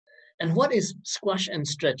And what is squash and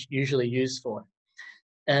stretch usually used for?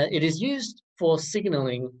 It is used for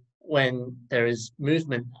signaling when there is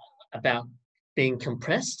movement about being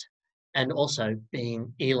compressed and also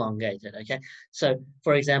being elongated, okay? So,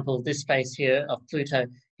 for example, this face here of Pluto,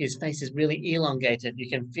 his face is really elongated. You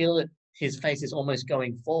can feel it, his face is almost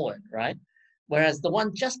going forward, right? Whereas the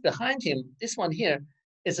one just behind him, this one here,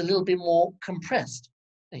 is a little bit more compressed,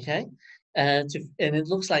 okay? And it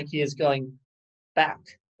looks like he is going back,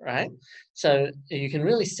 right? So you can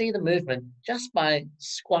really see the movement just by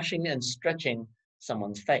squashing and stretching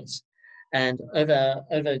someone's face. And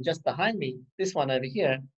over just behind me, this one over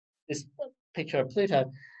here, this picture of Pluto,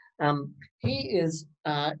 he is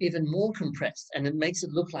even more compressed, and it makes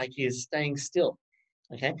it look like he is staying still.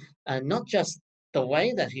 Okay, not just the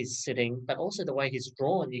way that he's sitting, but also the way he's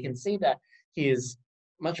drawn. You can see that he is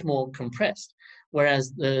much more compressed.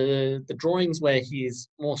 Whereas the drawings where he's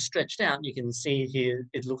more stretched out, you can see here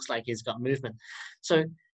it looks like he's got movement. So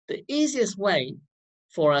the easiest way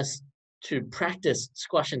for us to practice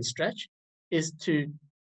squash and stretch is to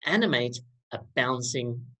animate a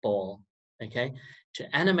bouncing ball, okay?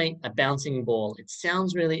 To animate a bouncing ball. It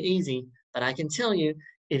sounds really easy, but I can tell you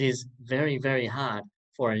it is very, very hard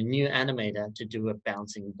for a new animator to do a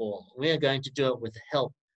bouncing ball. We are going to do it with the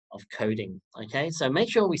help of coding, okay? So make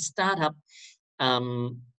sure we start up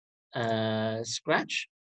Scratch.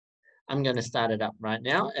 I'm going to start it up right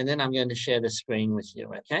now, and then I'm going to share the screen with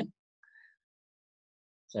you, okay?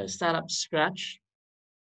 So start up Scratch.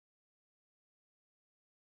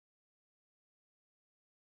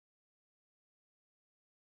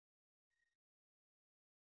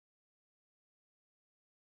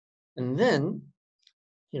 And then,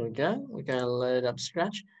 here we go. We're going to load up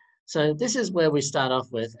Scratch. So this is where we start off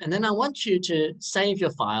with. And then I want you to save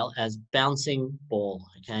your file as bouncing ball,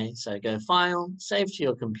 okay? So go File, Save to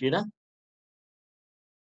your computer.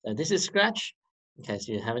 So this is Scratch, in case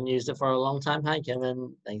you haven't used it for a long time. Hi,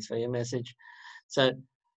 Kevin. Thanks for your message. So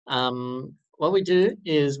what we do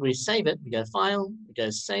is we save it. We go File, we go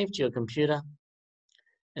Save to your computer,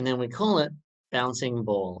 and then we call it Bouncing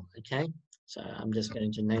Ball, okay? So I'm just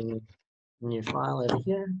going to name a new file over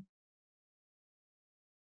here.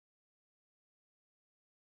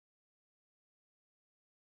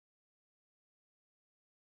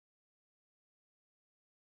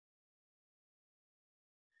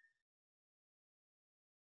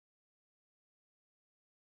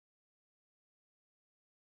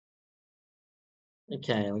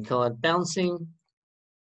 Okay, we call it Bouncing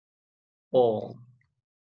Ball.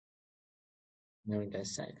 There we go,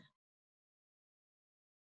 save.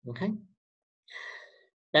 Okay.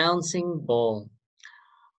 Bouncing ball.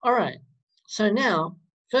 All right. So now,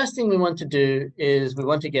 first thing we want to do is we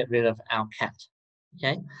want to get rid of our cat.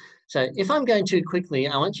 Okay. So if I'm going too quickly,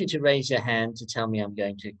 I want you to raise your hand to tell me I'm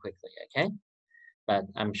going too quickly. Okay. But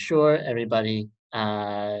I'm sure everybody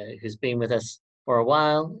who's been with us for a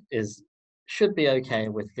while should be okay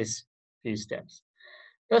with this few steps.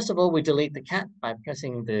 First of all, we delete the cat by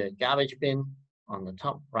pressing the garbage bin on the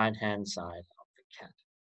top right-hand side of the cat.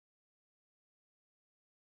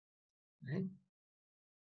 Okay.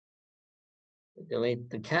 Delete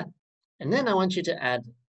the cat. And then I want you to add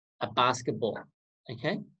a basketball.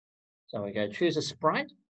 Okay. So we go choose a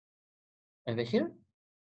sprite over here.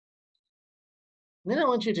 And then I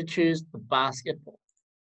want you to choose the basketball.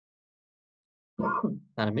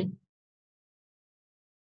 Pardon me.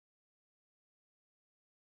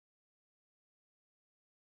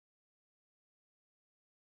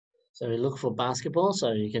 So we look for basketball.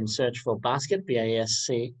 So you can search for basket,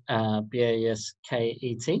 B-A-S-K-E-T.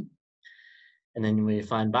 And then when you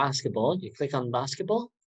find basketball, you click on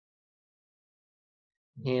basketball.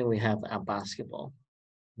 Here we have our basketball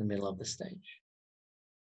in the middle of the stage.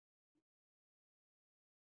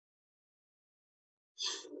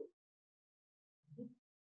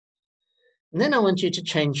 And then I want you to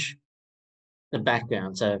change the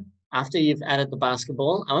background. So after you've added the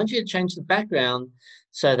basketball, I want you to change the background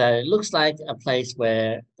so that it looks like a place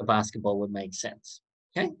where the basketball would make sense.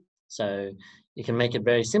 Okay, so you can make it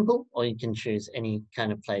very simple, or you can choose any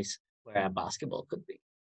kind of place where our basketball could be.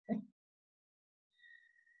 Okay,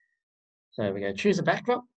 so we go choose a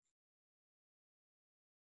backdrop.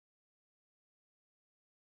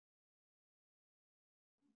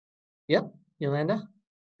 Yep, Yolanda?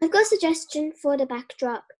 I've got a suggestion for the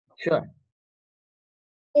backdrop. Sure.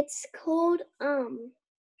 It's called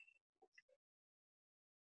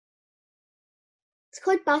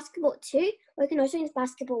basketball 2, or you can also use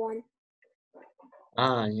basketball 1.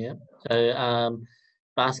 Ah, yeah. So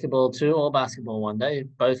basketball 2 or basketball 1, they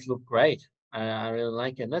both look great. I really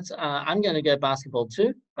like it. Let's. I'm going to go basketball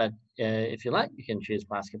 2, but if you like, you can choose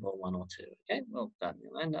basketball 1 or 2. Okay, well done,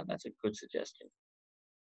 Yolanda. That's a good suggestion.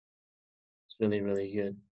 It's really, really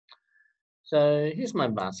good. So here's my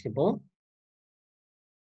basketball.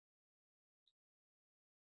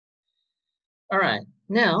 All right.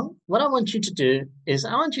 Now, what I want you to do is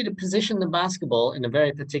I want you to position the basketball in a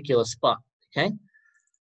very particular spot. Okay.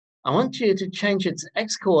 I want you to change its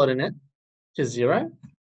x coordinate to 0,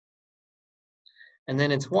 and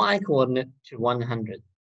then its y coordinate to 100.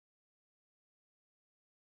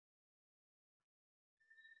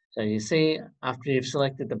 So you see, after you've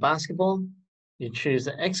selected the basketball, you choose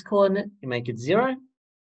the x coordinate, you make it 0,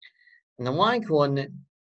 and the y coordinate,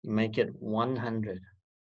 you make it 100.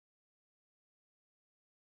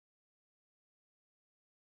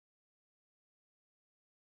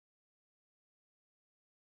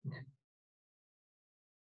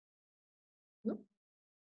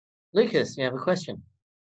 Lucas, you have a question?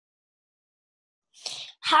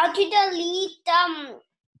 How to delete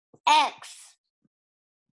X?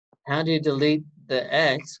 How do you delete the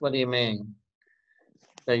x? What do you mean?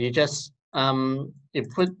 So you just you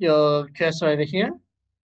put your cursor over here,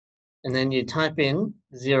 and then you type in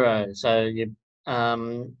 0. So you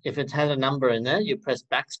if it has a number in there, you press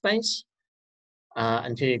backspace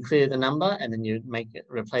until you clear the number, and then you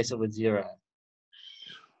replace it with 0.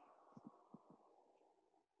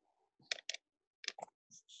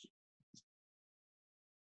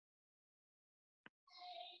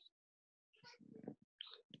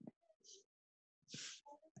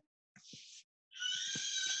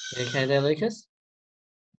 You okay there, Lucas?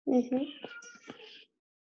 Mm-hmm.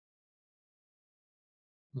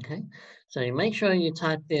 Okay, so you make sure you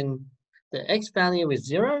type in the x value is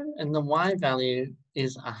 0 and the y value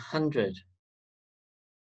is 100.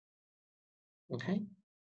 Okay,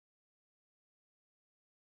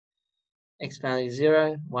 x value is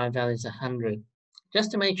 0, y value is 100.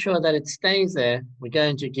 Just to make sure that it stays there, we're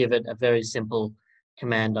going to give it a very simple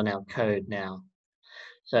command on our code now.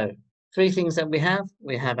 So 3 things that we have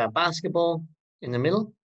our basketball in the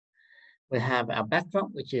middle, we have our backdrop,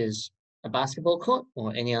 which is a basketball court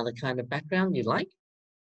or any other kind of background you like.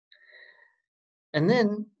 And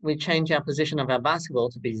then we change our position of our basketball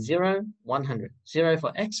to be 0, 100. 0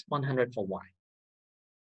 for x, 100 for y.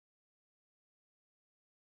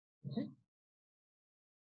 Okay.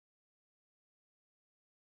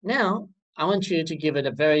 Now, I want you to give it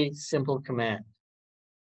a very simple command.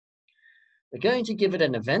 We're going to give it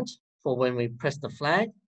an event for when we press the flag.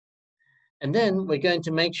 And then we're going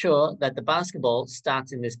to make sure that the basketball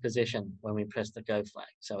starts in this position when we press the go flag.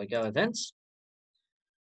 So we go events,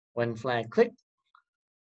 when flag clicked,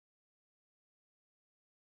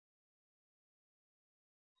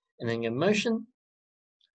 and then your motion,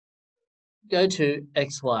 go to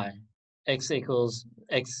XY. X equals,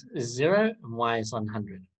 X is 0 and Y is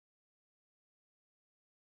 100.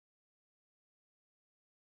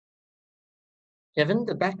 Kevin,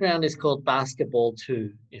 the background is called basketball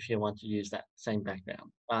 2 if you want to use that same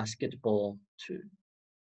background. Basketball 2.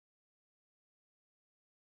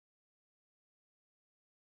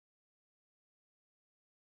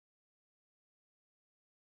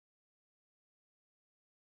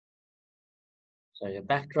 So your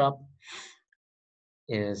backdrop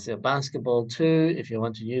is your basketball 2 if you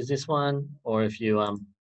want to use this one, or if you want,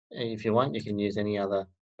 you can use any other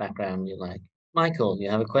background you like. Michael, you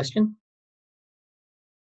have a question?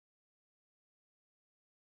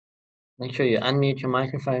 Make sure you unmute your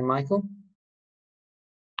microphone, Michael.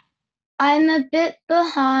 I'm a bit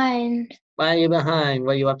behind. Why are you behind?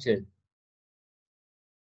 What are you up to?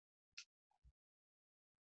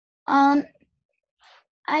 I'm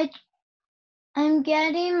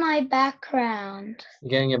getting my background. You're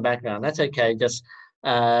getting your background. That's okay. Just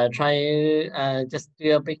just do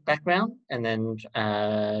your big background and then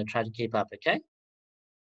try to keep up, okay?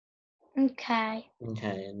 Okay.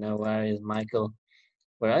 Okay, no worries, Michael.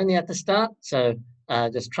 We're only at the start, so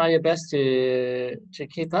just try your best to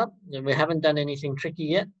keep up. We haven't done anything tricky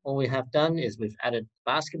yet. All we have done is we've added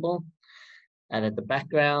basketball, added the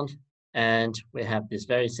background, and we have this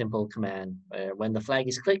very simple command where when the flag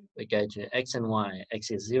is clicked, we go to X and Y.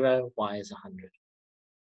 X is 0, Y is 100.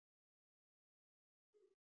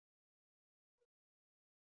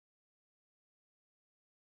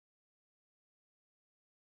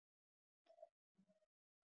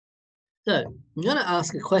 So I'm going to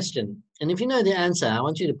ask a question, and if you know the answer, I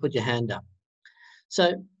want you to put your hand up.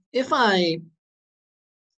 So if I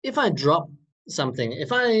drop something, if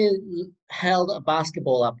I held a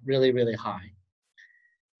basketball up really, really high,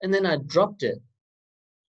 and then I dropped it,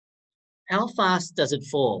 how fast does it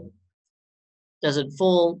fall? Does it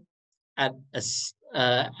fall at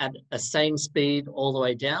a same speed all the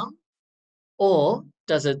way down? Or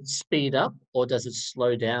does it speed up or does it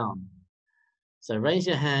slow down? So raise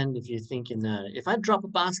your hand if you think you know. If I drop a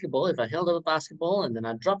basketball, if I held up a basketball and then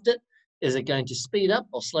I dropped it, is it going to speed up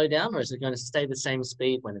or slow down, or is it going to stay the same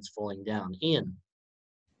speed when it's falling down? Ian,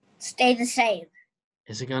 Stay the same.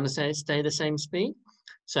 is it going to stay the same speed?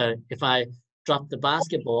 So if I drop the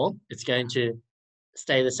basketball, it's going to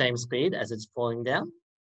stay the same speed as it's falling down?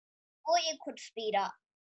 Or it could speed up.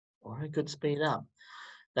 Or it could speed up.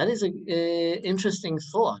 That is an interesting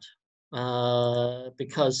thought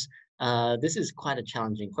because this is quite a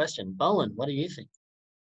challenging question. Bowen, what do you think?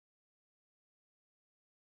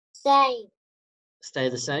 Same. Stay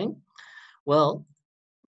the same? Well,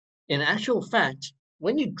 in actual fact,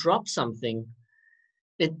 when you drop something,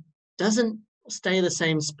 it doesn't stay the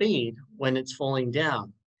same speed when it's falling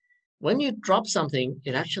down. When you drop something,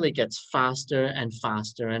 it actually gets faster and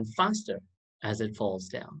faster and faster as it falls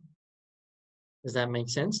down. Does that make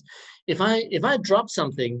sense? If I drop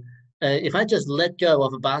something, if I just let go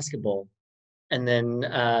of a basketball and then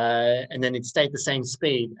it stayed the same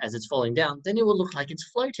speed as it's falling down, then it will look like it's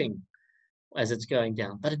floating as it's going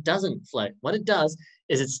down, but it doesn't float. What it does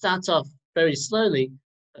is it starts off very slowly,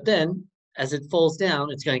 but then as it falls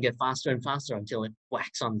down, it's going to get faster and faster until it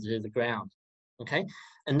whacks onto the ground. Okay,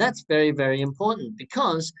 and that's very, very important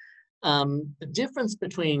because the difference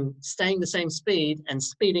between staying the same speed and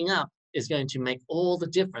speeding up is going to make all the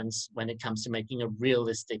difference when it comes to making a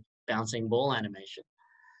realistic bouncing ball animation.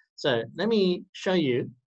 So let me show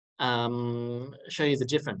you the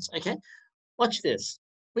difference. Okay, watch this.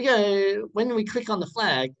 We go, when we click on the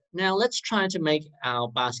flag, now let's try to make our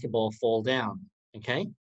basketball fall down. Okay,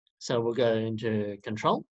 so we'll go into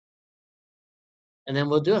control and then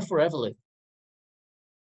we'll do a forever loop.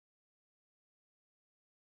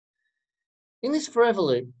 In this forever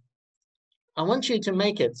loop, I want you to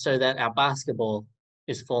make it so that our basketball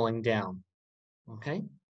is falling down. Okay,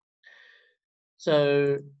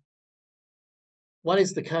 so what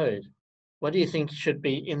is the code? What do you think should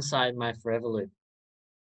be inside my forever loop?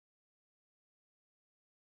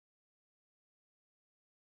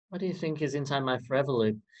 What do you think is inside my forever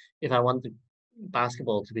loop if I want the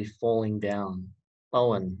basketball to be falling down?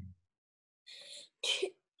 Owen.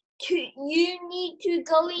 You need to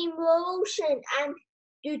go in motion and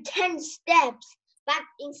do 10 steps, but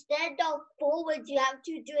instead of forward, you have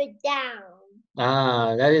to do it down.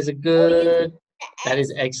 Ah, that is a Or good, that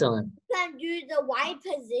is excellent. You can do the Y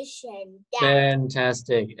position down.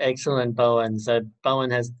 Fantastic. Excellent, Bowen. So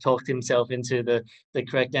Bowen has talked himself into the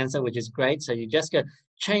correct answer, which is great. So you just go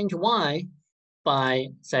change Y by,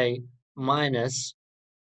 say,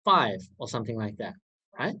 -5 or something like that,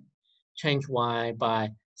 right? Change Y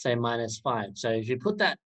by, say, -5. So if you put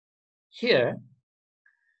that here,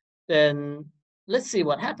 then let's see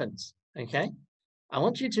what happens, okay? I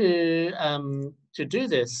want you to do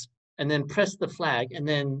this and then press the flag and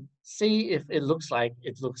then see if it looks like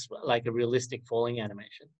a realistic falling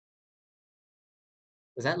animation.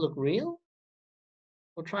 Does that look real?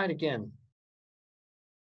 We'll try it again.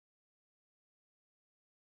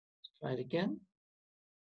 Try it again.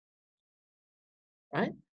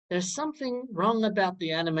 Right? There's something wrong about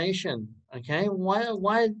the animation. Okay,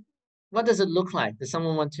 what does it look like? Does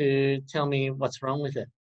someone want to tell me what's wrong with it?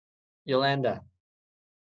 Yolanda.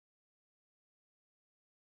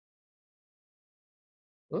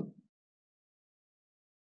 Oop.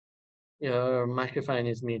 Your microphone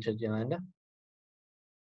is muted, Yolanda.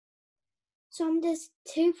 So there's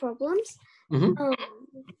two problems. Mm-hmm.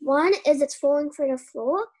 One is it's falling through the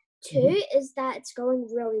floor. Two is that it's going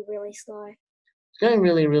really, really slow. It's going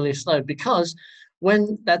really, really slow because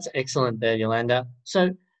that's excellent there, Yolanda.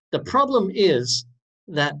 So the problem is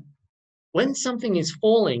that when something is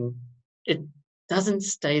falling, it doesn't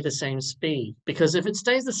stay the same speed, because if it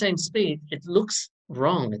stays the same speed, it looks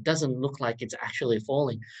wrong. It doesn't look like it's actually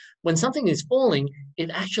falling. When something is falling,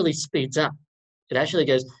 it actually speeds up. It actually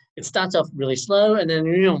goes, it starts off really slow and then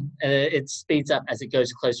it speeds up as it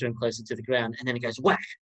goes closer and closer to the ground, and then it goes whack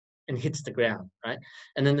and hits the ground, right?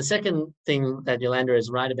 And then the second thing that Yolanda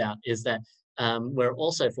is right about is that we're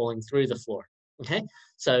also falling through the floor, okay?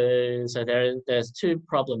 So there's two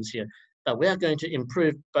problems here, but we are going to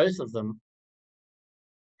improve both of them,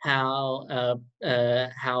 how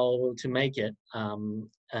to make it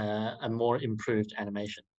a more improved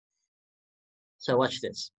animation. So watch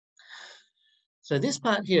this. So this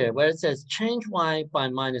part here where it says change Y by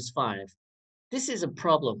 -5, this is a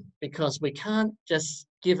problem because we can't just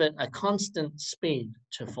give it a constant speed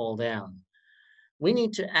to fall down. We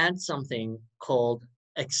need to add something called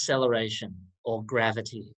acceleration or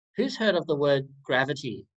gravity. Who's heard of the word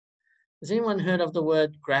gravity? Has anyone heard of the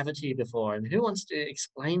word gravity before? And who wants to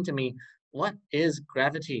explain to me what is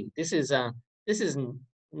gravity? This is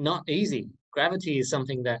not easy. Gravity is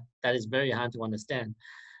something that is very hard to understand.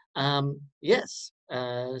 Yes,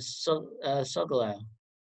 Sogolao.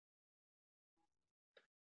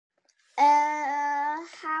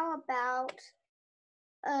 How about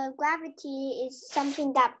gravity is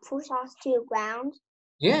something that pulls us to the ground?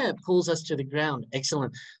 Yeah, it pulls us to the ground.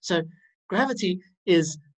 Excellent. So gravity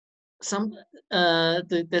is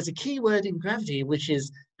there's a key word in gravity, which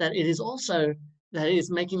is that it is also that it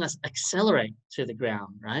is making us accelerate to the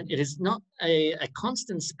ground, right? It is not a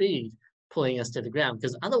constant speed pulling us to the ground,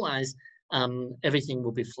 because otherwise everything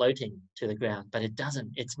will be floating to the ground, but it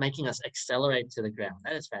doesn't. It's making us accelerate to the ground.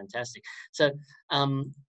 That is fantastic. So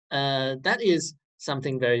that is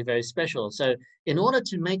something very, very special. So in order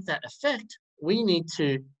to make that effect, we need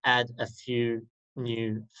to add a few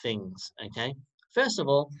new things, okay? First of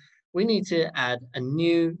all, we need to add a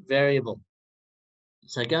new variable.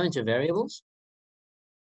 So go into variables.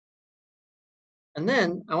 And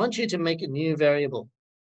then I want you to make a new variable.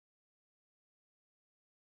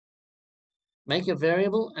 Make a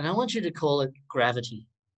variable, and I want you to call it gravity.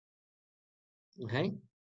 Okay?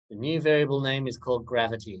 The new variable name is called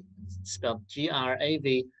gravity. It's spelled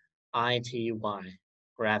Gravity,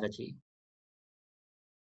 gravity.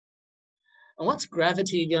 And what's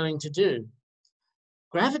gravity going to do?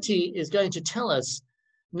 Gravity is going to tell us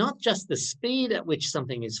not just the speed at which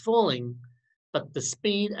something is falling, but the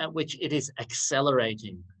speed at which it is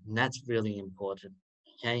accelerating. And that's really important,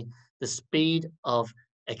 okay? The speed of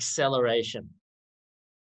acceleration.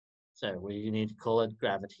 So we need to call it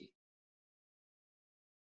gravity.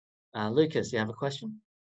 Lucas, you have a question?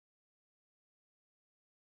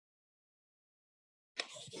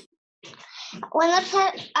 When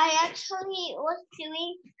I actually was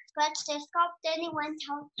doing Scratch Desktop, then it went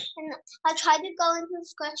out, and I tried to go into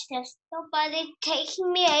Scratch Desktop, but it's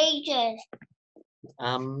taking me ages.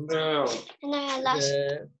 And I had lost.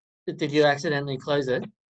 Did you accidentally close it?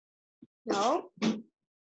 No.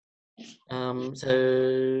 What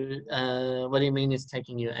do you mean it's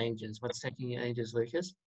taking you ages? What's taking you ages,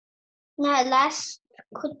 Lucas? No, I last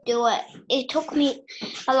could do it. It took me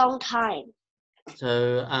a long time.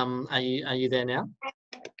 So are you there now?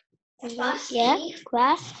 Yeah,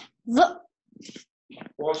 grass.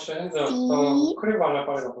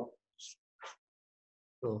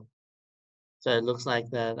 Cool. So it looks like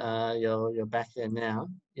that you're back there now.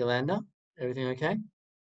 Yolanda, everything okay?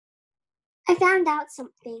 I found out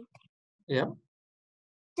something. Yeah.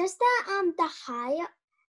 Does that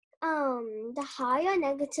the higher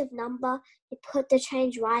negative number you put the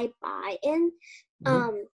change right by in,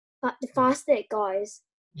 but the faster it goes.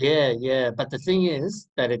 Yeah. But the thing is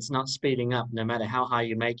that it's not speeding up. No matter how high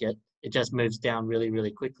you make it, it just moves down really,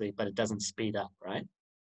 really quickly, but it doesn't speed up, right?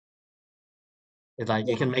 It's like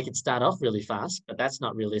you can make it start off really fast, but that's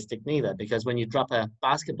not realistic neither, because when you drop a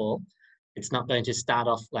basketball, it's not going to start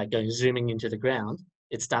off like going zooming into the ground.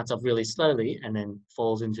 It starts off really slowly and then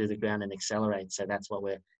falls into the ground and accelerates. So that's what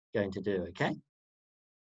we're going to do, okay?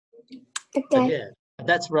 Okay. But yeah,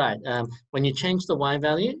 that's right. When you change the y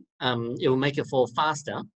value, it will make it fall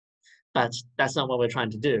faster, but that's not what we're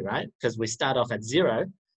trying to do, right? Because we start off at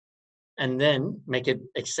 0 and then make it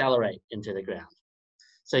accelerate into the ground.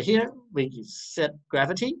 So here we set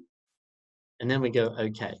gravity and then we go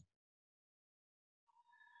OK.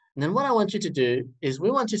 And then what I want you to do is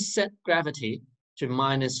we want to set gravity to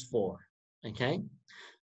 -4, okay?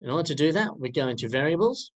 In order to do that, we go into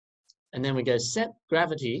variables and then we go set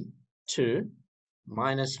gravity to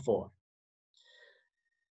 -4.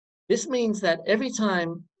 This means that every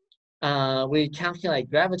time we calculate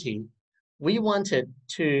gravity, we want it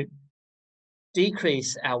to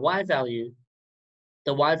decrease our y value,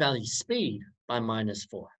 the y value speed by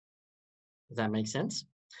 -4. Does that make sense?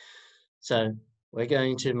 So we're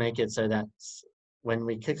going to make it so that when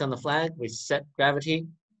we click on the flag, we set gravity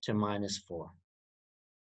to -4.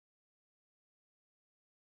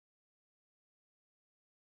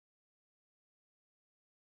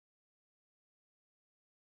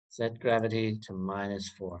 Set gravity to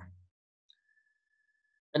 -4.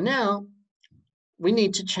 And now we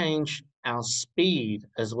need to change our speed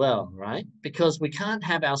as well, right? Because we can't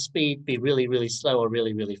have our speed be really, really slow or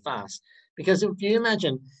really, really fast. Because if you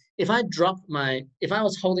imagine, if I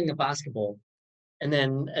was holding a basketball and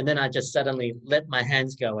then I just suddenly let my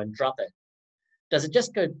hands go and drop it, does it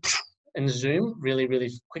just go and zoom really,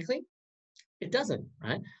 really quickly? It doesn't,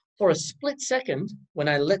 right? For a split second, when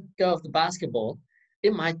I let go of the basketball,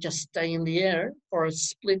 it might just stay in the air for a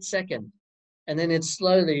split second. And then it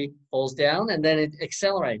slowly falls down and then it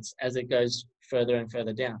accelerates as it goes further and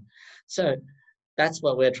further down. So that's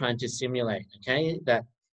what we're trying to simulate, okay? That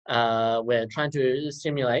we're trying to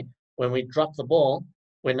simulate when we drop the ball,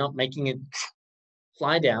 we're not making it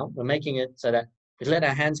fly down. We're making it so that we let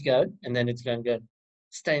our hands go, and then it's going to go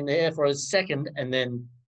stay in the air for a second and then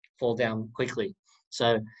fall down quickly. So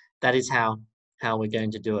that is how we're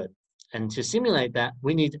going to do it. And to simulate that,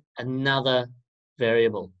 we need another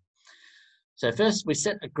variable. So first we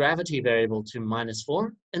set a gravity variable to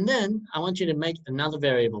 -4, and then I want you to make another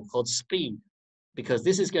variable called speed, because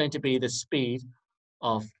this is going to be the speed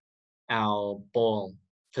of our ball,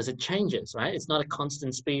 because it changes, right? It's not a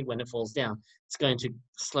constant speed when it falls down. It's going to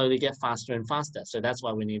slowly get faster and faster. So that's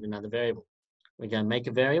why we need another variable. We're going to make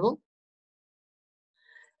a variable,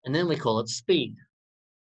 and then we call it speed.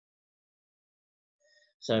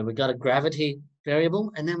 So we got a gravity variable,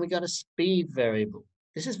 and then we got a speed variable.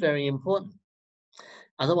 This is very important.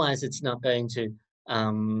 Otherwise, it's not going to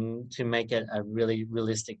make it a really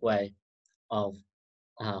realistic way of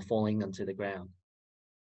falling onto the ground.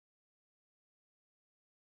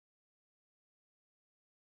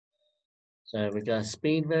 So we got a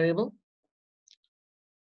speed variable.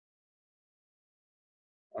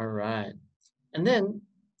 All right. And then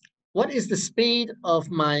what is the speed of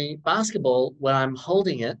my basketball when I'm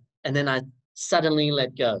holding it and then I suddenly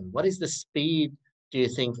let go? What is the speed, do you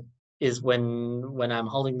think, is when I'm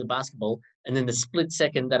holding the basketball and then the split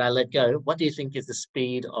second that I let go? What do you think is the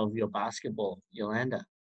speed of your basketball, Yolanda?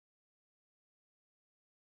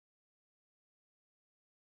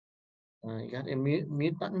 You got a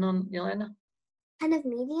mute button on, Yolanda? Kind of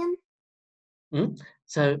medium.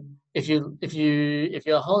 So if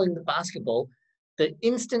you're holding the basketball, the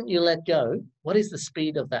instant you let go, what is the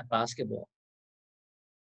speed of that basketball?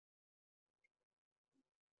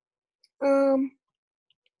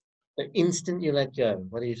 The instant you let go,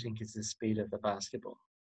 what do you think is the speed of the basketball?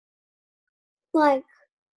 Like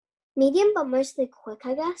medium, but mostly quick,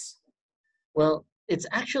 I guess. Well, it's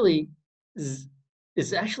actually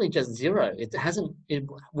just zero. It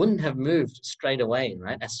wouldn't have moved straight away,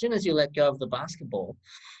 right? As soon as you let go of the basketball,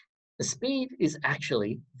 the speed is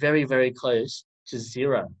actually very, very close to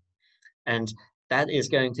zero. And that is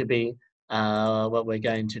going to be what we're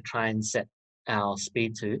going to try and set our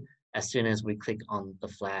speed to as soon as we click on the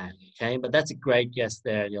flag, okay? But that's a great guess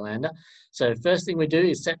there, Yolanda. So first thing we do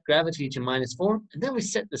is set gravity to -4, and then we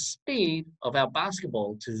set the speed of our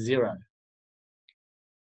basketball to 0.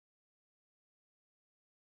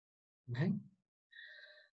 Okay?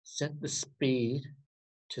 Set the speed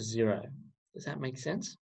to 0. Does that make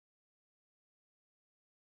sense?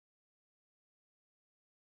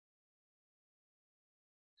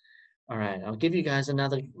 All right, I'll give you guys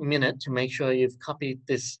another minute to make sure you've copied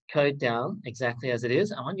this code down exactly as it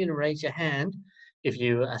is. I want you to raise your hand if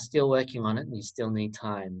you are still working on it and you still need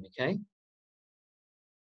time, okay?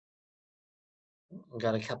 We've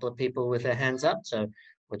got a couple of people with their hands up, so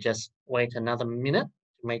we'll just wait another minute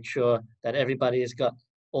to make sure that everybody has got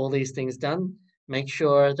all these things done. Make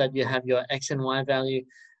sure that you have your X and Y value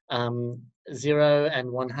 0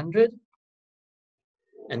 and 100,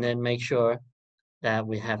 and then make sure that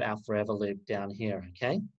we have our forever loop down here,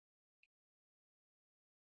 okay?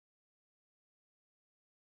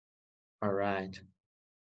 All right.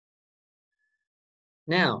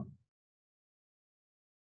 Now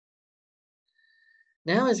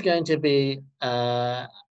is going to be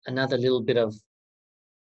another little bit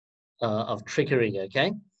of trickery,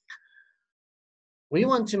 okay? We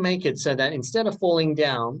want to make it so that instead of falling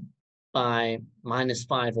down by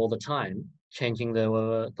 -5 all the time, changing the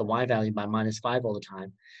y value by -5 all the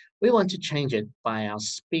time, we want to change it by our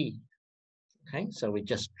speed, okay? So we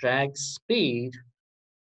just drag speed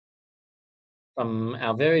from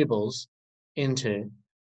our variables into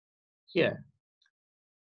here.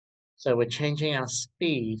 So we're changing our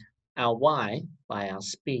speed, our y, by our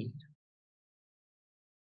speed.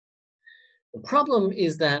 The problem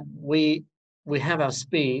is that we have our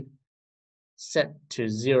speed set to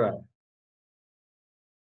 0.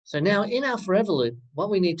 So now in our forever loop, what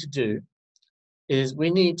we need to do is we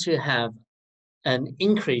need to have an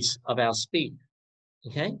increase of our speed,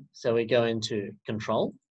 okay? So we go into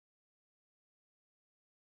control.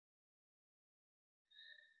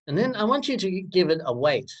 And then I want you to give it a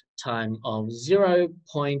wait time of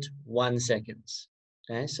 0.1 seconds,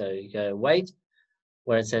 okay? So you go wait,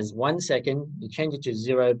 where it says 1 second, you change it to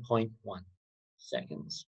 0.1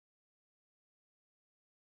 seconds.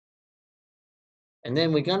 And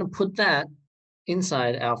then we're going to put that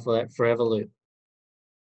inside our forever loop,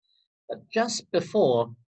 but just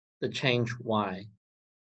before the change y.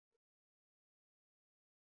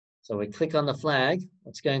 So we click on the flag.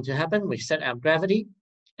 What's going to happen? We set our gravity,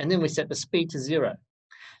 and then we set the speed to 0.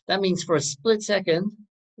 That means for a split second,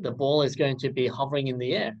 the ball is going to be hovering in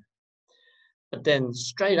the air. But then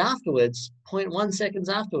straight afterwards, 0.1 seconds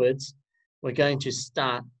afterwards, we're going to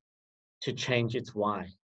start to change its y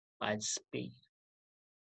by its speed.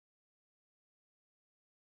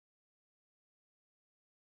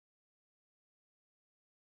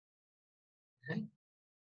 Okay.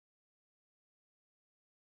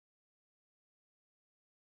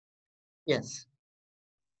 Yes.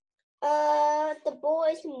 The ball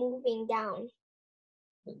is moving down.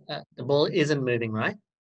 The ball isn't moving, right?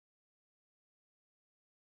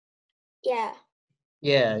 Yeah.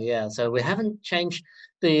 Yeah. So we haven't changed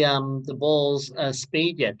the ball's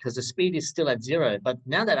speed yet because the speed is still at 0. But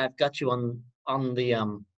now that I've got you on the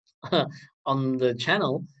on the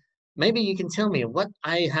channel, maybe you can tell me what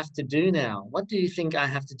I have to do now. What do you think I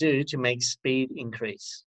have to do to make speed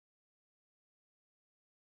increase?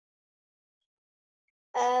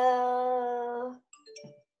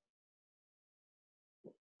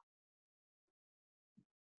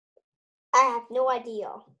 I have no idea.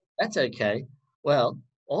 That's okay. Well,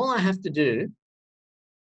 all I have to do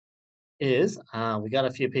is we got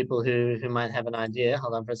a few people who might have an idea.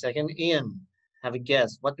 Hold on for a second. Ian, have a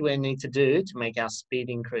guess. What do we need to do to make our speed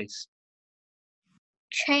increase?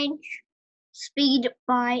 Change speed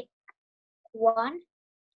by 1.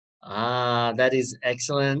 That is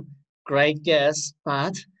excellent. Great guess,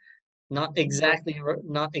 but not exactly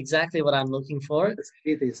what I'm looking for.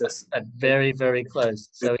 But very, very close.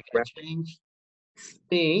 So we can change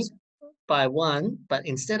speed by 1, but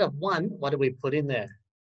instead of 1, what do we put in there?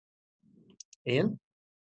 Ian?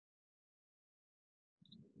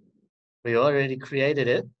 We already created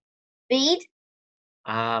it. Speed?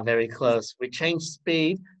 Very close. We change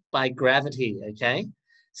speed by gravity, okay?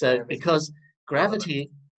 So because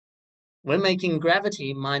gravity, we're making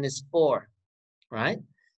gravity -4, right?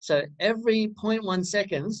 So every 0.1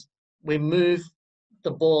 seconds, we move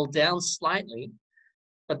the ball down slightly,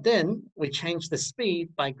 but then we change the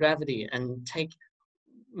speed by gravity and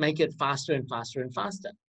make it faster and faster and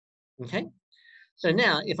faster, okay? So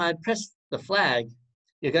now if I press the flag,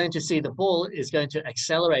 you're going to see the ball is going to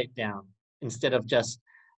accelerate down instead of just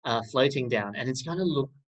floating down, and it's going to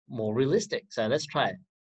look more realistic. So let's try it.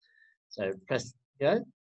 So press go.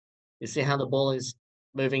 You see how the ball is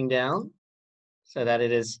moving down so that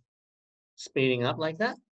it is speeding up like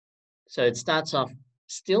that? So it starts off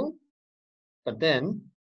still, but then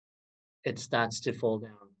it starts to fall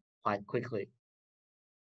down quite quickly.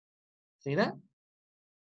 See that?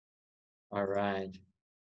 All right.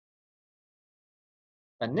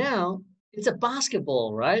 But now it's a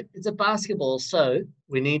basketball, right? It's a basketball, so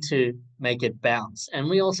we need to make it bounce, and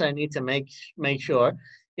we also need to make sure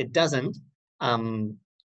it doesn't um,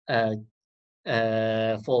 uh,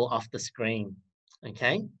 fall off the screen.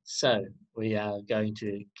 Okay, so we are going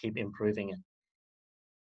to keep improving it.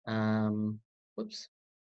 Whoops.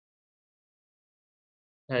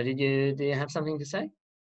 Do you have something to say?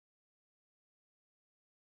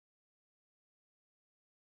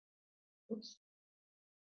 Oops.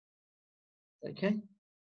 Okay.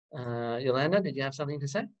 Yolanda, did you have something to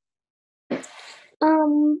say?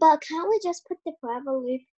 But can't we just put the forever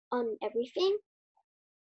loop on everything?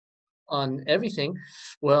 On everything?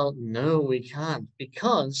 Well, no, we can't,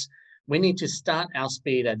 because we need to start our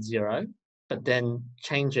speed at 0, but then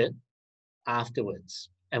change it afterwards.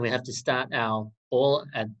 And we have to start our ball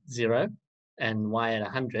at 0 and y at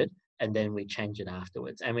 100, and then we change it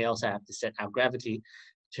afterwards. And we also have to set our gravity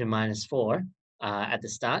to -4 at the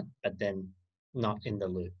start, but then not in the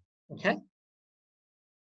loop. Okay?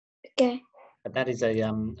 Okay. But that is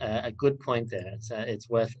a good point there. It's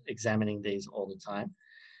worth examining these all the time.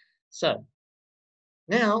 So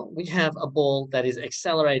now we have a ball that is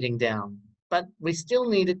accelerating down, but we still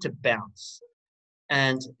need it to bounce.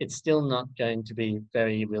 And it's still not going to be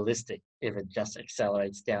very realistic if it just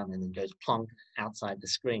accelerates down and then goes plonk outside the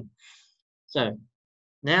screen. So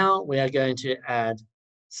now we are going to add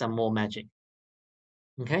some more magic.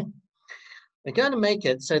 Okay? We're going to make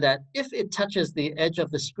it so that if it touches the edge of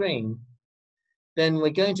the screen, then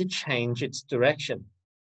we're going to change its direction.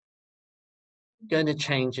 Going to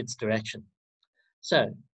change its direction.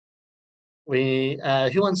 So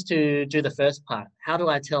who wants to do the first part? How do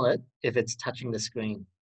I tell it if it's touching the screen?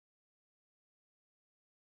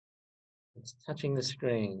 It's touching the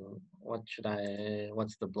screen. What's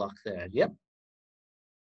the block there? Yep.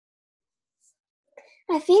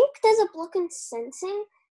 I think there's a block in sensing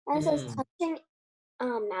as it's Mm, touching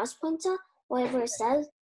mouse pointer, whatever it says.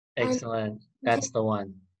 excellent. That's the one.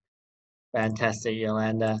 Fantastic,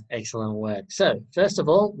 Yolanda. Excellent work. So first of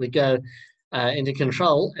all, we go into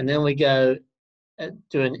control, and then we go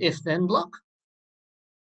do an if-then block.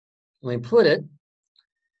 We put it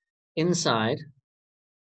inside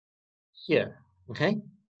here, okay?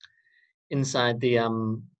 Inside the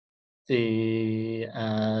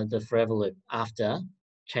forever loop after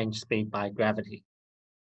change speed by gravity.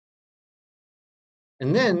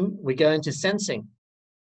 And then we go into sensing,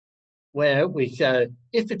 where we go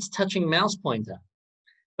if it's touching mouse pointer,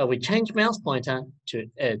 but we change mouse pointer to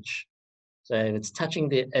edge. So it's touching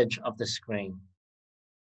the edge of the screen.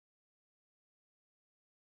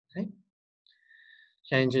 Okay.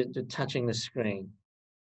 Change it to touching the screen.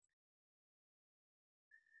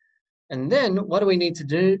 And then what do we need to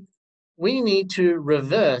do? We need to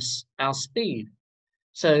reverse our speed.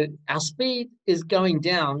 So our speed is going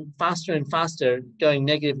down faster and faster, going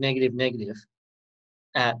negative, negative, negative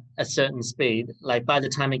at a certain speed. Like by the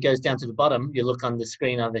time it goes down to the bottom, you look on the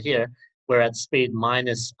screen over here, we're at speed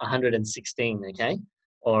minus 116, okay?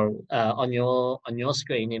 Or on your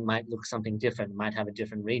screen, it might look something different, it might have a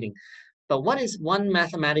different reading. But what is one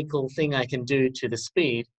mathematical thing I can do to the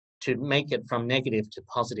speed to make it from negative to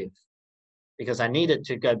positive? Because I need it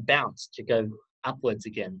to go bounce, to go upwards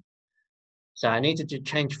again. So I needed to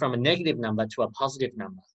change from a negative number to a positive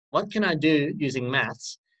number. What can I do using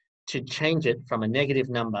maths to change it from a negative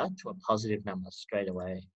number to a positive number straight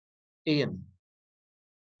away? Ian.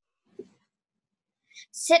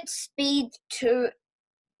 Set speed to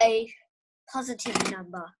a positive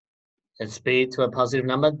number. Set speed to a positive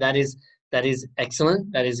number. That is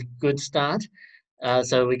excellent. That is a good start.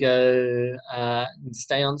 So we go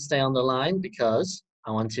stay on the line because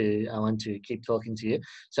I want to keep talking to you.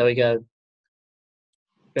 So we go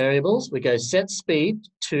variables. We go set speed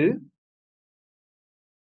to,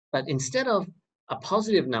 but instead of a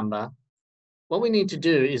positive number, what we need to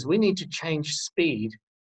do is we need to change speed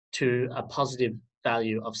to a positive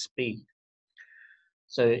value of speed.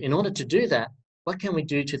 So in order to do that, what can we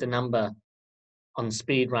do to the number on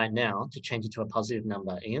speed right now to change it to a positive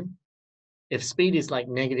number, Ian? If speed is like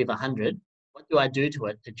negative 100, what do I do to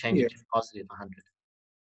it to change it to positive 100?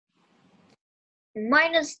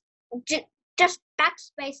 Minus, just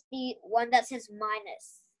backspace the one that says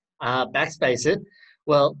minus. Backspace it.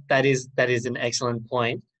 Well, that is an excellent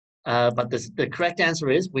point. But the correct answer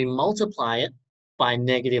is we multiply it by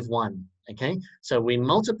 -1. Okay, so we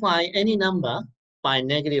multiply any number by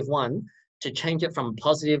 -1 to change it from a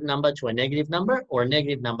positive number to a negative number, or a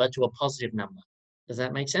negative number to a positive number. Does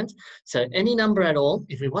that make sense? So any number at all,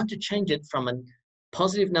 if we want to change it from a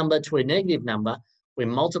positive number to a negative number, we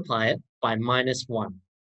multiply it by -1.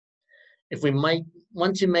 If we might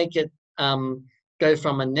want to make it go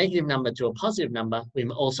from a negative number to a positive number, we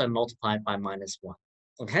also multiply it by -1.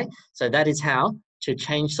 Okay, so that is how to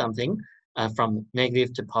change something from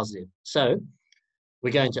negative to positive. So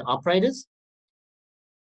we go into operators,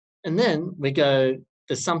 and then we go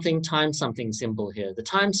the something times something symbol here. The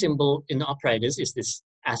time symbol in the operators is this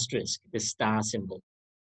asterisk, this star symbol.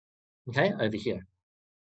 Okay, over here.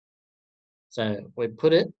 So we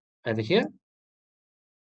put it over here.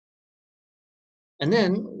 And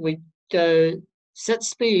then we go set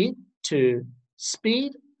speed to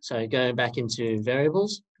speed. So go back into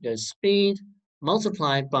variables, go speed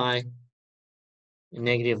multiplied by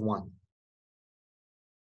 -1.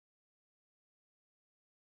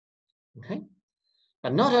 Okay.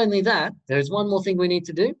 But not only that, there's one more thing we need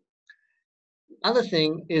to do. Other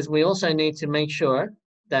thing is we also need to make sure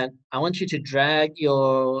that I want you to drag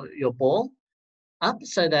your ball up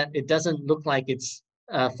so that it doesn't look like it's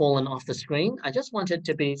fallen off the screen. I just want it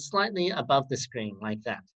to be slightly above the screen like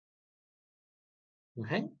that.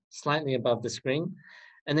 Okay, slightly above the screen.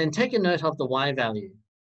 And then take a note of the y value.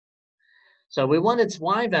 So we want its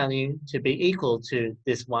y value to be equal to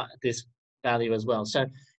this value as well. So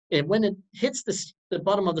when it hits the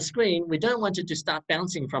bottom of the screen, we don't want it to start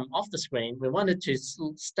bouncing from off the screen. We want it to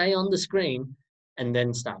stay on the screen and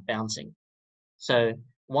then start bouncing. So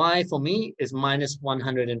y for me is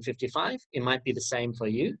 -155. It might be the same for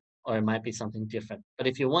you, or it might be something different. But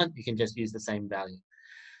if you want, you can just use the same value.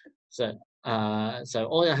 So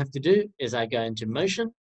all I have to do is I go into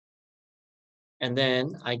motion, and then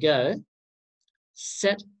I go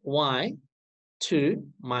set y to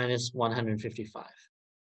 -155.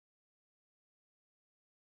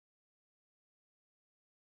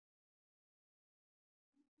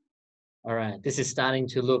 All right, this is starting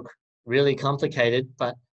to look really complicated,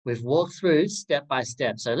 but we've walked through step by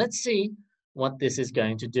step. So let's see what this is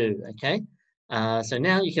going to do, okay? So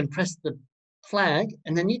now you can press the flag,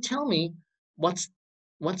 and then you tell me what's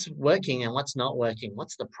working and what's not working.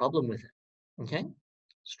 What's the problem with it, okay?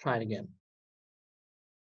 Let's try it again.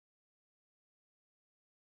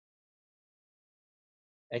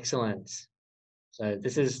 Excellent. So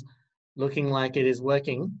this is looking like it is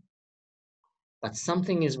working, but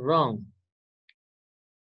something is wrong.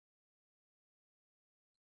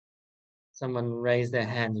 Someone raise their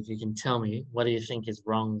hand if you can tell me, what do you think is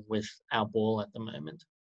wrong with our ball at the moment?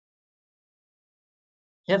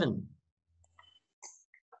 Kevin.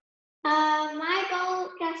 My ball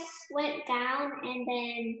just went down and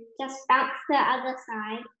then just bounced the other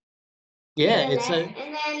side. Yeah, to the it's left, a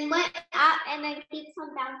and then went up and then keeps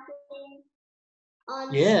on bouncing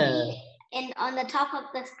on yeah, speed and on the top of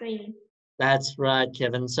the screen. that's right,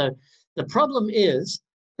 Kevin. So the problem is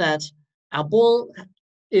that our ball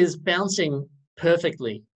is bouncing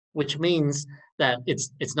perfectly, which means that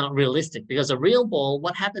it's not realistic, because a real ball,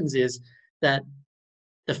 what happens is that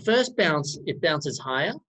the first bounce, it bounces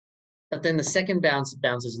higher, but then the second bounce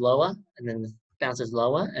bounces lower, and then it bounces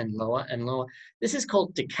lower and lower and lower. This is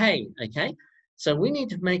called decay, okay? So we need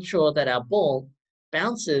to make sure that our ball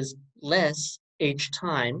bounces less each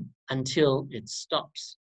time until it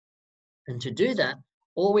stops. And to do that,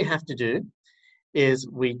 all we have to do is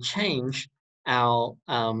we change our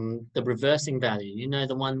the reversing value. You know,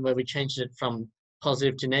 the one where we changed it from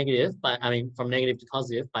positive to negative, from negative to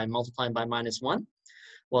positive by multiplying by -1.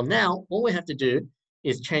 Well, now all we have to do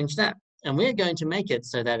is change that, and we're going to make it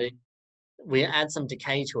so that we add some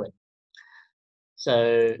decay to it.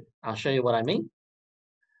 So I'll show you what I mean.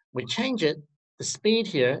 We change it, the speed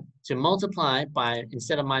here, to multiply by,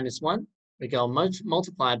 instead of -1, we go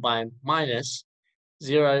multiply by minus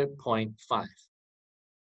 0.5.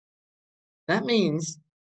 That means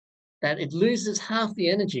that it loses half the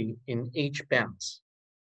energy in each bounce.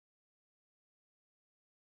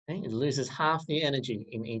 Okay? It loses half the energy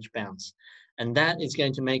in each bounce. And that is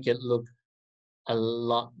going to make it look a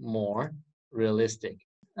lot more realistic.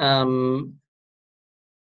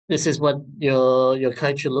 This is what your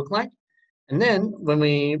code should look like. And then when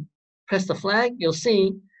we press the flag, you'll see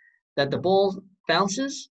that the ball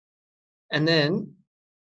bounces and then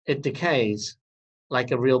it decays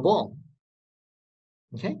like a real ball.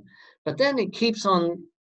 Okay, but then it keeps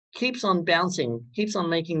on bouncing, keeps on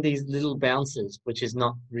making these little bounces, which is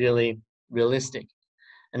not really realistic.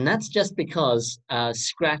 And that's just because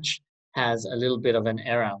Scratch has a little bit of an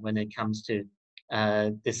error when it comes to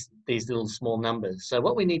these little small numbers. So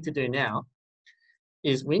what we need to do now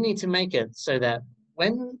is we need to make it so that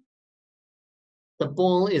when the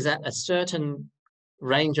ball is at a certain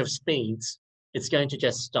range of speeds, it's going to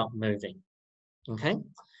just stop moving. Okay,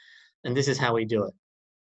 and this is how we do it.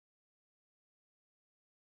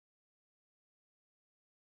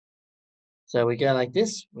 So we go like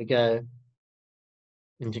this, we go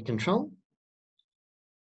into control,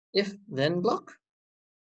 if then block,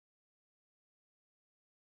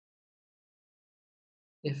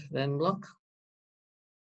 if then block.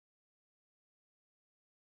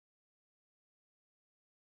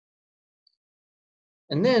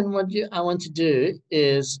 And then what I want to do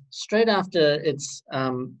is straight after it's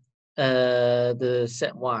the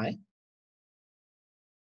set Y.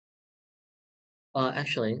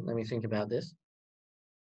 Actually, let me think about this.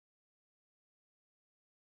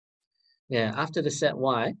 Yeah, after the set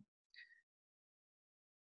Y,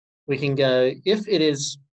 we can go if it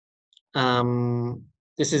is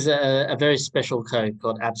this is a very special code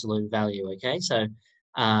called absolute value. Okay, so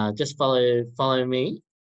just follow me.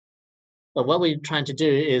 But what we're trying to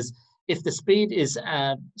do is, if the speed is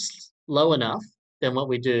low enough, then what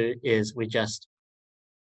we do is we just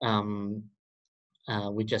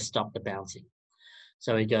stop the bouncing.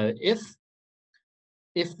 So we go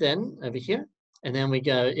if then over here, and then we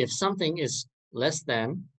go if something is less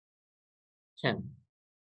than 10.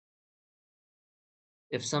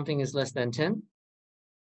 If something is less than 10,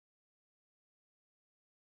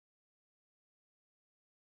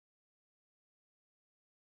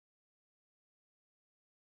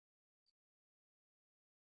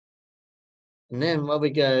 and then what we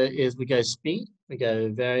go is we go speed, we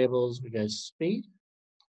go variables, we go speed.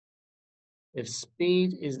 If speed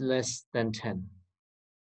is less than 10.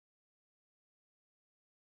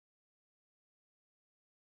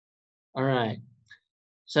 All right.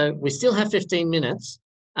 So we still have 15 minutes,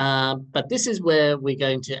 but this is where we're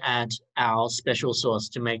going to add our special sauce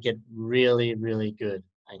to make it really, really good.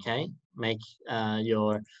 Okay, make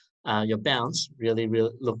your bounce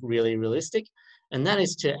look really realistic, and that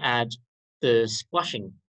is to add the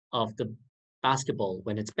squashing of the basketball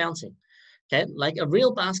when it's bouncing. Okay, like a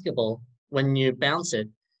real basketball, when you bounce it,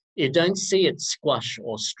 you don't see it squash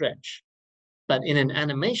or stretch. But in an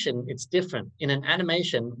animation, it's different. In an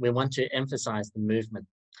animation, we want to emphasize the movement.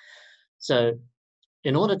 So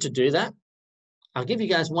in order to do that, I'll give you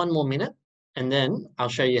guys one more minute, and then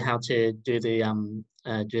I'll show you how to do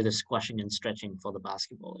do the squashing and stretching for the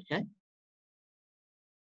basketball, okay?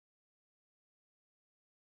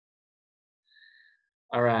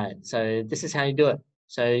 All right, so this is how you do it.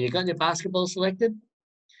 So you got your basketball selected,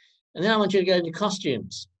 and then I want you to go into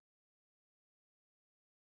costumes.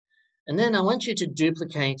 And then I want you to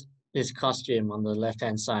duplicate this costume on the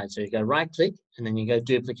left-hand side. So you go right-click, and then you go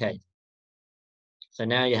duplicate. So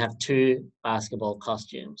now you have 2 basketball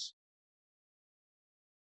costumes.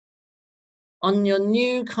 On your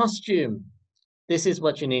new costume, this is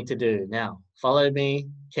what you need to do. Now, follow me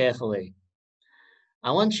carefully.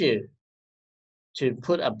 I want you to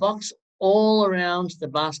put a box all around the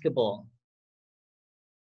basketball.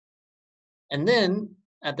 And then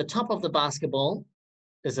at the top of the basketball,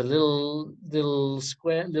 there's a little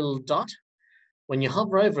square, little dot. When you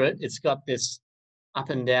hover over it, it's got this up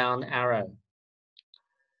and down arrow.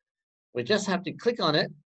 We just have to click on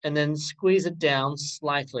it and then squeeze it down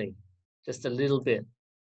slightly, just a little bit.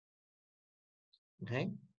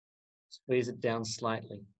 Okay, squeeze it down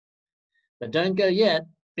slightly. But don't go yet,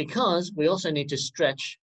 because we also need to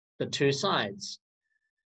stretch the 2 sides.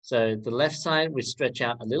 So the left side, we stretch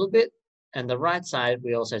out a little bit, and the right side,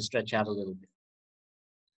 we also stretch out a little bit.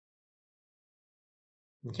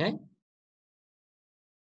 Okay?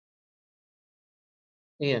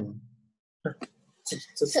 Ian.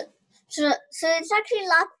 So it's actually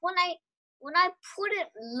like when I put it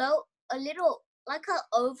low a little like an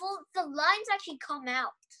oval, the lines actually come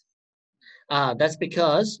out. That's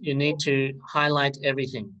because you need to highlight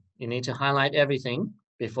everything. You need to highlight everything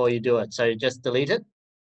before you do it. So you just delete it.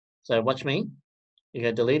 So watch me. You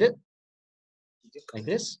go delete it like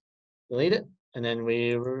this, delete it, and then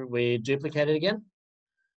we duplicate it again.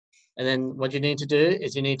 And then what you need to do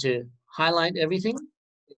is you need to highlight everything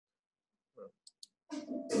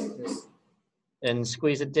and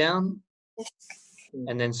squeeze it down,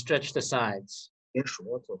 and then stretch the sides. 别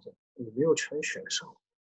说做做，你没有全选上，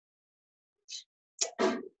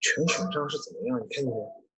全选上是怎么样？你看见没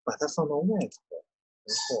有？把它放到外头，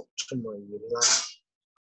然后这么一拉。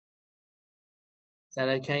Is that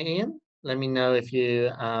okay, Ian? Let me know if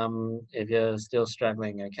you're still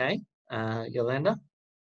struggling. Okay, Yolanda.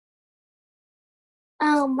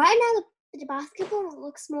 Right now the basketball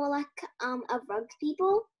looks more like a rugby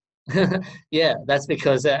ball. Yeah, that's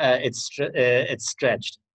because it's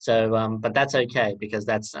stretched. So, but that's okay, because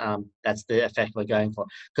that's the effect we're going for.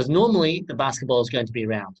 Because normally the basketball is going to be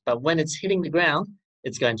round, but when it's hitting the ground,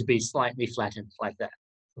 it's going to be slightly flattened like that.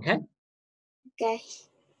 Okay. Okay.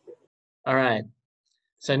 All right.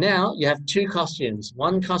 So now you have 2 costumes.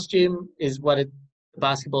 One costume is what the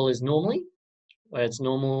basketball is normally, where it's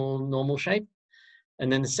normal shape,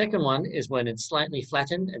 and then the second one is when it's slightly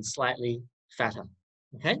flattened and slightly fatter.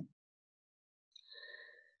 Okay.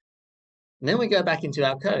 And then we go back into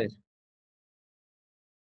our code.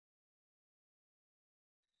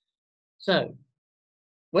 So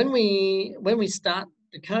when we start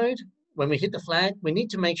the code, when we hit the flag, we need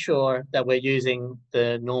to make sure that we're using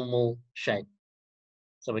the normal shape.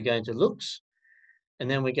 So we go into looks, and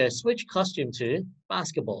then we go switch costume to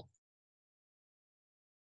basketball.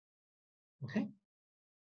 Okay.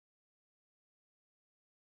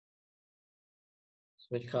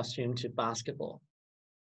 Switch costume to basketball.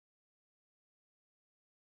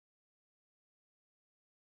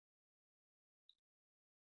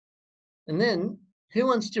 And then, who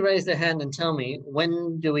wants to raise their hand and tell me,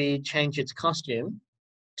 when do we change its costume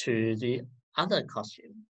to the other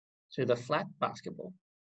costume, to the flat basketball?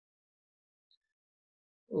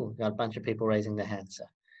 Oh, got a bunch of people raising their hands.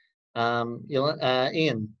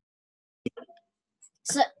 Ian.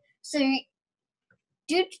 So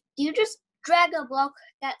do you just drag a block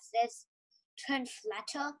that says turn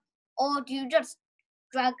flatter, or do you just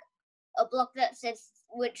drag a block that says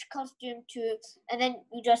which costume to, and then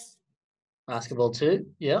you just Basketball 2,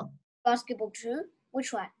 yeah. basketball 2?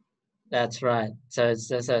 Which one? That's right. So it's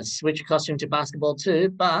a switch costume to basketball 2,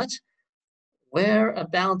 but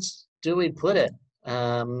whereabouts do we put it?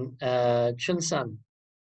 Chun-san.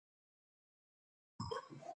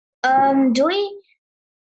 Do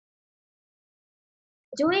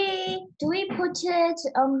we put it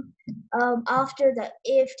after the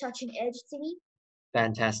if touching edge thingy?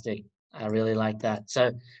 Fantastic. I really like that.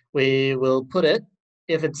 So we will put it,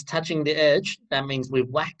 if it's touching the edge, that means we've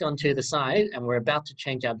whacked onto the side and we're about to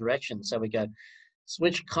change our direction. So we go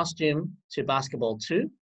switch costume to basketball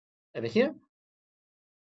 2 over here.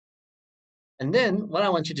 And then what I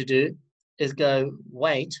want you to do is go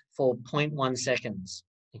wait for 0.1 seconds.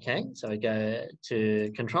 Okay, so we go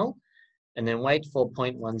to control and then wait for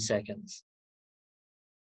 0.1 seconds.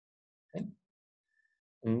 Okay.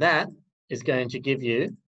 And that is going to give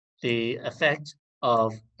you the effect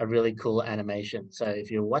of a really cool animation. So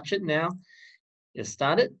if you watch it now, you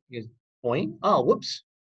start it, you point, oh, whoops.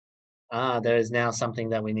 There is now something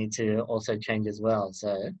that we need to also change as well.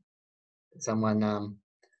 So someone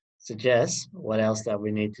suggest what else that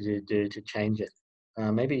we need to do to change it.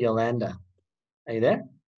 Maybe Yolanda, are you there?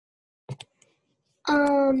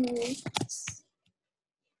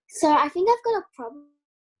 So I think I've got a problem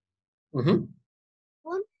Mm-hmm.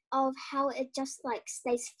 of how it just like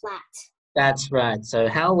stays flat. That's right. So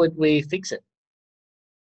how would we fix it?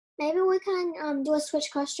 Maybe we can do a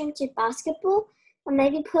switch costume to basketball and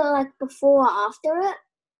maybe put like before or after it.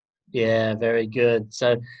 Yeah, very good.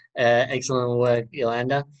 So excellent work,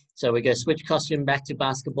 Yolanda. So we go switch costume back to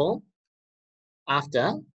basketball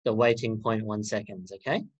after the waiting 0.1 seconds,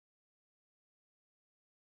 okay?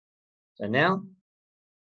 So now,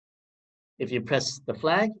 if you press the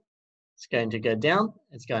flag, it's going to go down,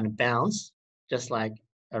 it's going to bounce, just like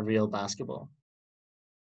a real basketball.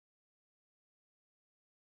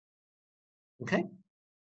 Okay?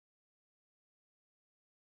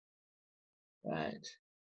 Right.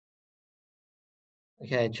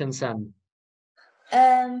 Okay, Chun-san.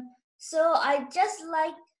 So I just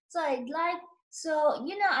like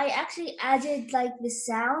I actually added like the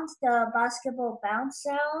sound, the basketball bounce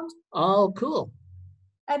sound. Oh, cool.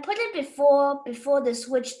 I put it before the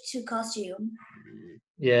switch to costume.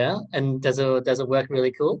 Yeah, and does it work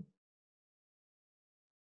really cool?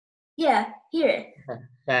 Yeah, here.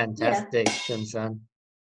 Fantastic, Chun-san.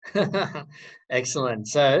 Excellent.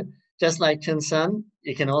 So just like Chun-san,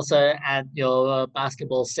 you can also add your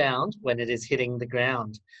basketball sound when it is hitting the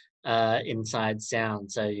ground inside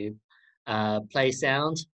sound. So you play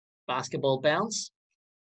sound, basketball bounce,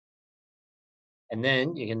 and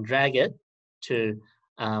then you can drag it to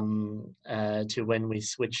when we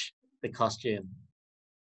switch the costume.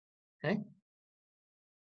 Okay.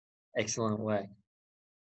 Excellent work.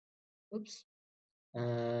 Oops.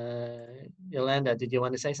 Yolanda, did you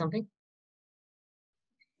want to say something?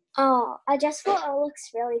 Oh, I just thought it looks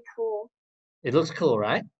really cool. It looks cool,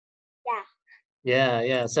 right? Yeah.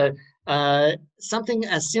 Yeah. So something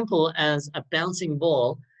as simple as a bouncing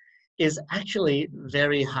ball is actually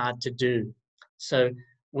very hard to do. So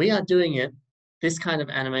we are doing this kind of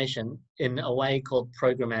animation in a way called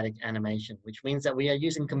programmatic animation, which means that we are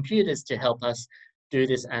using computers to help us do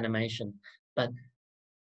this animation. But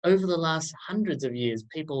over the last hundreds of years,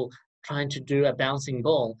 people trying to do a bouncing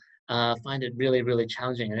ball find it really, really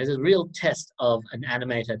challenging. And it's a real test of an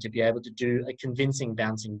animator to be able to do a convincing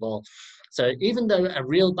bouncing ball. So even though a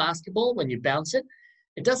real basketball, when you bounce it,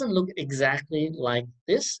 it doesn't look exactly like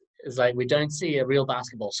this. It's like we don't see a real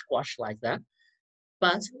basketball squash like that.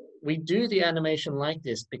 But we do the animation like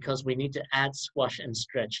this because we need to add squash and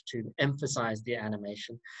stretch to emphasize the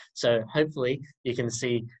animation. So hopefully you can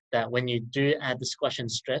see that when you do add the squash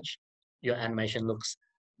and stretch, your animation looks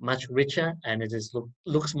much richer and it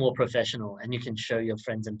looks more professional, and you can show your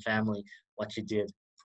friends and family what you did.